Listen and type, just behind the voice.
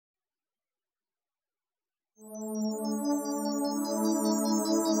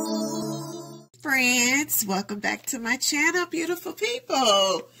Friends, welcome back to my channel, beautiful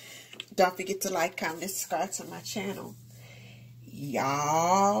people. Don't forget to like, comment, and subscribe to my channel.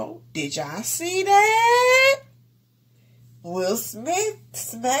 Y'all, did y'all see that? Will Smith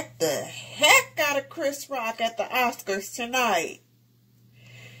smacked the heck out of Chris Rock at the Oscars tonight.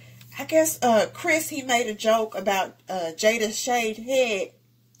 I guess Chris, he made a joke about Jada's shaved head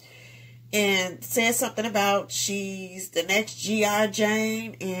and said something about she's the next G.I.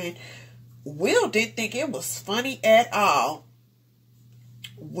 Jane, and Will didn't think it was funny at all.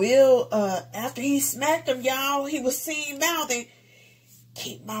 Will, after he smacked him, y'all, he was seen mouthing,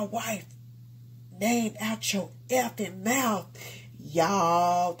 "Keep my wife name out your effing mouth."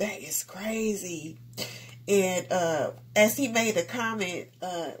 Y'all, that is crazy. And as he made a comment,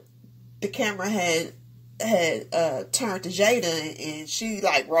 the camera had turned to Jada, and she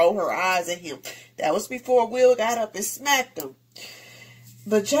like rolled her eyes at him. That was before Will got up and smacked him.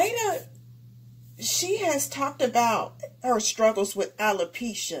 But Jada, she has talked about her struggles with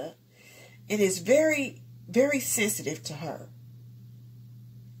alopecia and is very, very sensitive to her.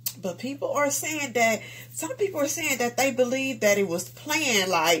 But people are saying that, some people are saying that they believe that it was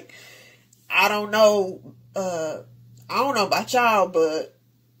planned. Like, I don't know about y'all, but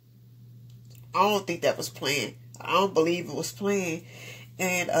I don't think that was planned. I don't believe it was planned.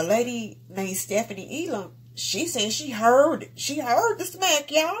 And a lady named Stephanie Elam, she said she heard the smack,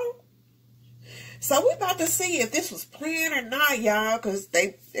 y'all. So we about to see if this was planned or not, y'all, because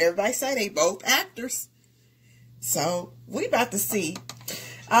everybody say they both actors. So we about to see.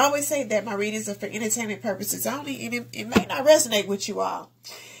 I always say that my readings are for entertainment purposes only, and it may not resonate with you all.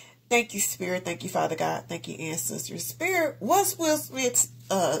 Thank you, Spirit. Thank you, Father God. Thank you, Ancestors. Spirit, was Will Smith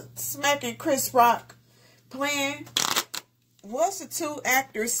smacking Chris Rock planned? Was the two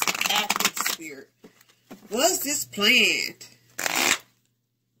actors acting, Spirit? Was this planned?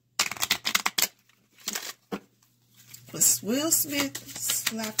 Was Will Smith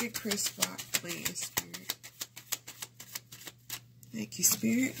slapping Chris Rock planned, Spirit? Thank you,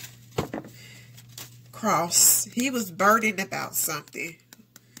 Spirit. Cross. He was burdened about something.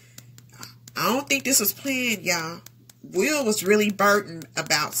 I don't think this was planned, y'all. Will was really burdened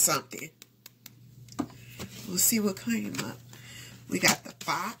about something. We'll see what came up. We got the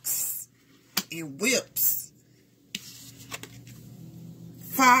fox and whips.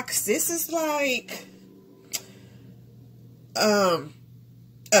 Fox, this is like a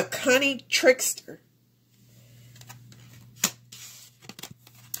cunning trickster.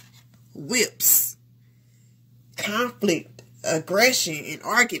 Whips, conflict, aggression, and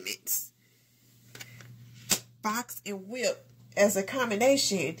arguments. Fox and whip as a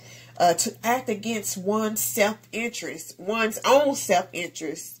combination to act against one's self-interest, one's own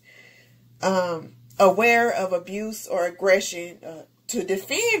self-interest, aware of abuse or aggression, to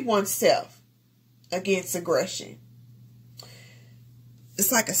defend oneself against aggression.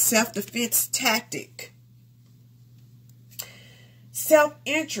 It's like a self-defense tactic.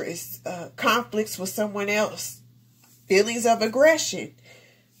 Self-interest, conflicts with someone else, feelings of aggression,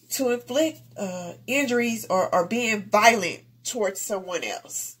 to inflict injuries or being violent towards someone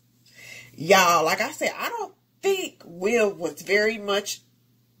else. Y'all, like I said, I don't think Will was very much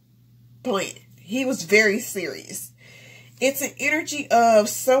planned. He was very serious. It's an energy of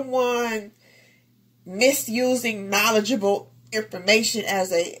someone misusing knowledgeable information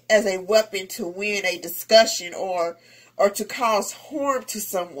as a weapon to win a discussion or to cause harm to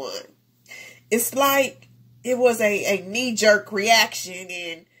someone. It's like it was a knee-jerk reaction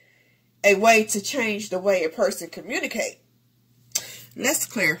and a way to change the way a person communicates. Let's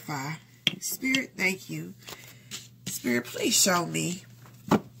clarify. Spirit, thank you. Spirit, please show me.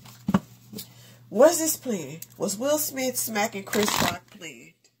 Was this planned? Was Will Smith smacking Chris Rock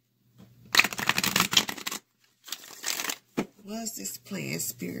planned? Was this planned,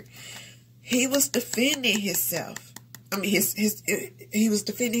 Spirit? He was defending himself. I mean, he was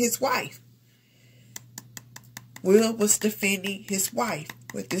defending his wife. Will was defending his wife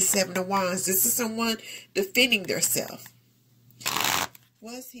with this Seven of Wands. This is someone defending themselves.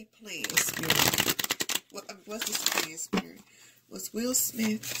 Was he playing, Spirit? Was this playing, Spirit? Was Will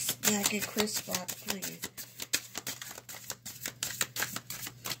Smith smacking Chris Rock playing?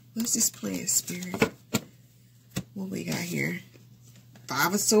 What's this playing, Spirit? What we got here?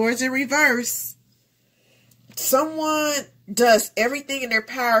 Five of Swords in reverse. Someone does everything in their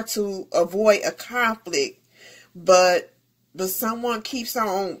power to avoid a conflict, but someone keeps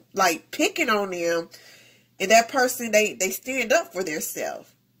on like picking on them, and that person they stand up for themselves.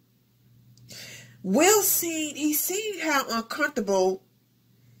 Will he seen how uncomfortable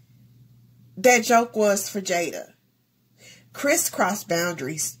that joke was for Jada. Chris crossed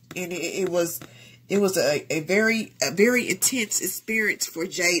boundaries, and it was a very intense experience for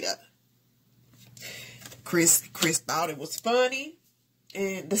Jada. Chris thought it was funny,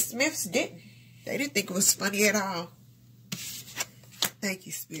 and the Smiths didn't. They didn't think it was funny at all. Thank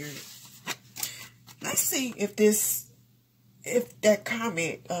you, Spirit. Let's see if that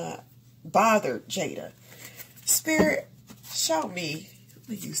comment bothered Jada. Spirit, show me. Let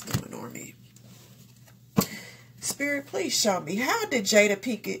me use the Lenormand. Spirit, please show me. How did Jada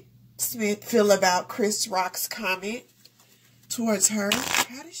Pinkett Smith feel about Chris Rock's comment towards her?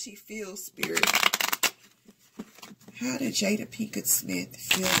 How did she feel, Spirit? How did Jada Pinkett Smith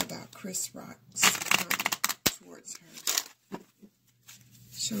feel about Chris Rock's comment towards her?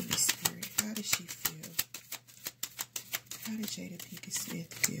 Show me, Spirit. How did she feel? How did Jada Pinkett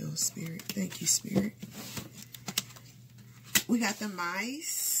Smith feel, Spirit? Thank you, Spirit. We got the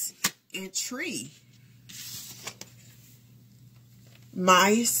mice and tree.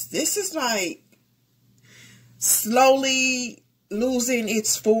 Mice. This is like slowly losing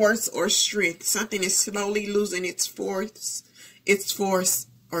its force or strength. Something is slowly losing its force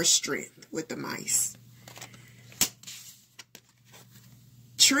or strength with the mice.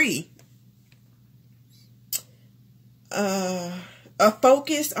 Tree. A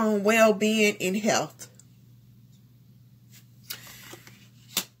focus on well-being and health.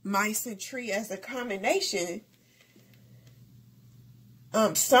 Mice and tree as a combination.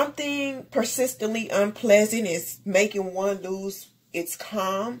 Something persistently unpleasant is making one lose its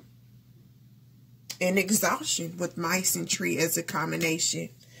calm and exhaustion with mice and tree as a combination.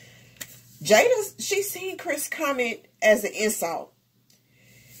 She's seen Chris comment as an insult.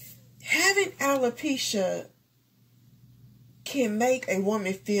 Having alopecia can make a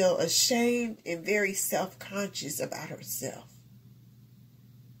woman feel ashamed and very self-conscious about herself.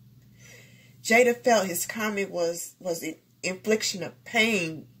 Jada felt his comment was an infliction of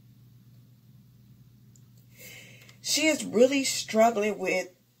pain. She is really struggling with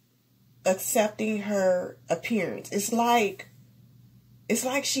accepting her appearance. It's like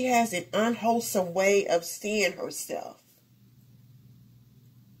she has an unwholesome way of seeing herself.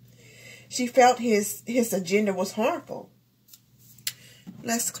 She felt his agenda was harmful.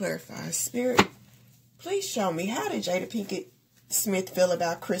 Let's clarify. Spirit, please show me, how did Jada Pinkett Smith feel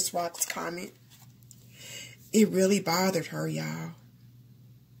about Chris Rock's comment? It really bothered her, y'all.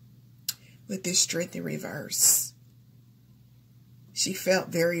 With this strength in reverse. She felt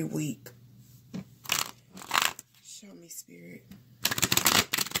very weak. Show me, Spirit.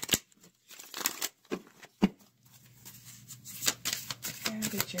 How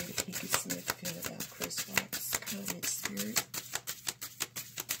did Jada Pinkett Smith feel about Chris Rock's comment, Spirit?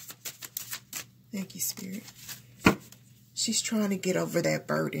 Thank you, Spirit. She's trying to get over that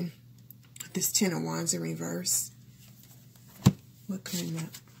burden. This Ten of Wands in reverse. What came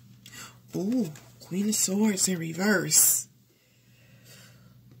up? Ooh, Queen of Swords in reverse.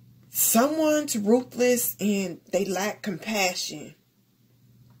 Someone's ruthless and they lack compassion.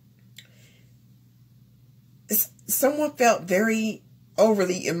 Someone felt very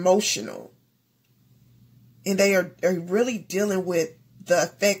overly emotional. And they are really dealing with the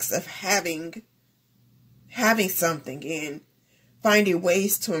effects of having something and finding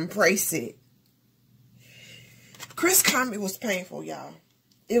ways to embrace it. Chris' comment was painful, y'all.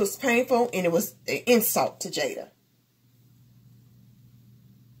 It was painful, and it was an insult to Jada.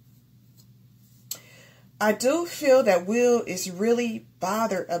 I do feel that Will is really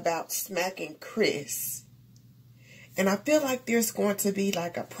bothered about smacking Chris. And I feel like there's going to be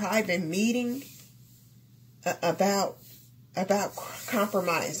like a private meeting about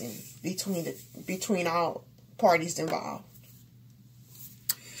compromising between all parties involved.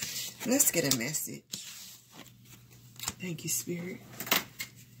 Let's get a message. Thank you, Spirit.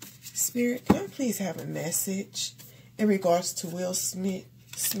 Spirit, can I please have a message in regards to Will Smith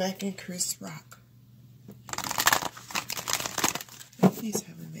smacking Chris Rock? Please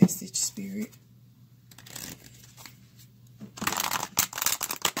have a message, Spirit.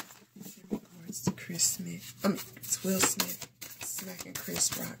 In regards to Chris Smith. It's Will Smith smacking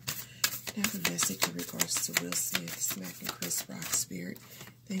Chris Rock. Can I have a message in regards to Will Smith smacking Chris Rock, Spirit?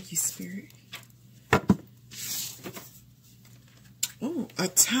 Thank you, Spirit. Oh, a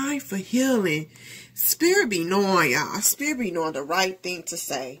time for healing. Spirit be knowing, y'all. Spirit be knowing the right thing to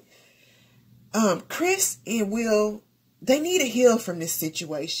say. Chris and Will, they need to heal from this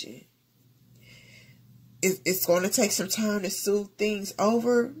situation. It's going to take some time to soothe things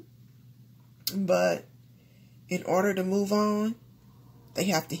over. But in order to move on, they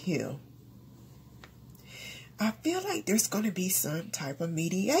have to heal. I feel like there's going to be some type of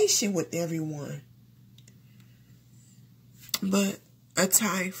mediation with everyone. But a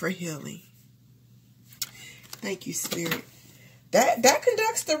time for healing. Thank you, Spirit. That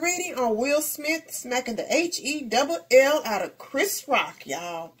conducts the reading on Will Smith smacking the H-E-double-L out of Chris Rock,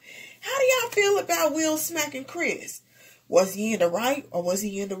 y'all. How do y'all feel about Will smacking Chris? Was he in the right or was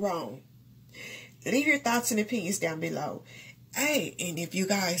he in the wrong? Leave your thoughts and opinions down below. Hey, and if you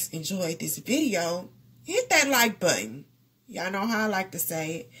guys enjoyed this video, hit that like button. Y'all know how I like to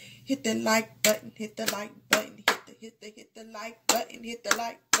say it. Hit the like button, hit the like button, hit the like button, hit the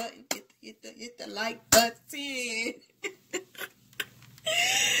like button, hit the like button.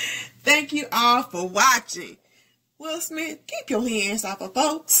 Thank you all for watching. Will Smith, keep your hands off of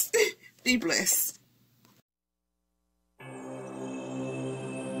folks. Be blessed.